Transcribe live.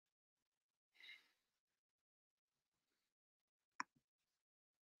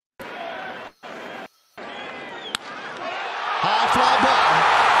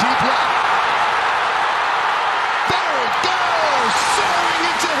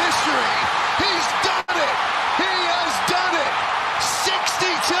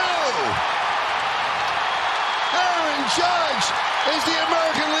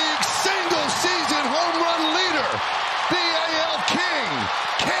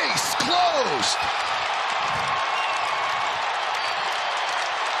first.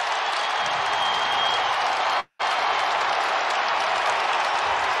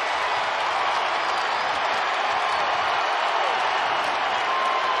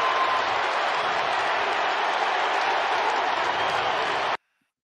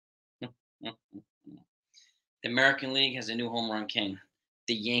 The American League has a new home run king.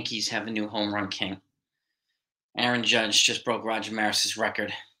 The Yankees have a new home run king. Aaron Judge just broke Roger Maris's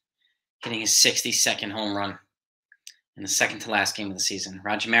record, hitting his 62nd home run in the second to last game of the season.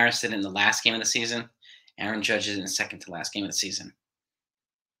 Roger Maris did it in the last game of the season. Aaron Judge did it in the second to last game of the season.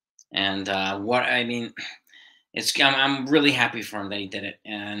 And I'm really happy for him that he did it.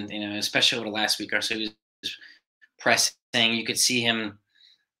 And especially over the last week or so, he was pressing. You could see him,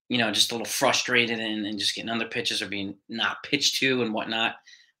 just a little frustrated and just getting under pitches or being not pitched to and whatnot.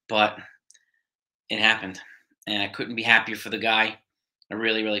 But it happened. And I couldn't be happier for the guy. I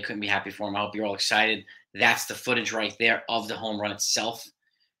really, really couldn't be happy for him. I hope you're all excited. That's the footage right there of the home run itself.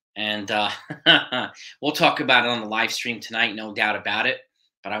 And we'll talk about it on the live stream tonight, no doubt about it.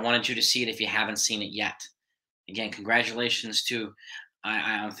 But I wanted you to see it if you haven't seen it yet. Again, congratulations to,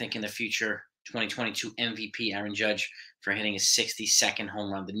 I'm thinking the future 2022 MVP, Aaron Judge, for hitting his 62nd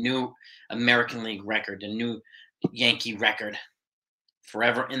home run, the new American League record, the new Yankee record,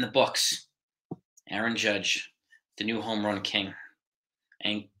 forever in the books. Aaron Judge, the new home run king.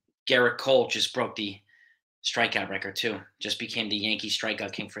 And Garrett Cole just broke the strikeout record too. Just became the Yankee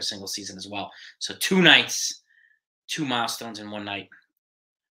strikeout king for a single season as well. So 2 nights, 2 milestones in one night.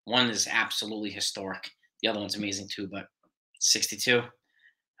 One is absolutely historic. The other one's amazing too, but 62.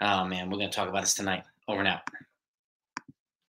 Oh man, we're going to talk about this tonight. Over and out.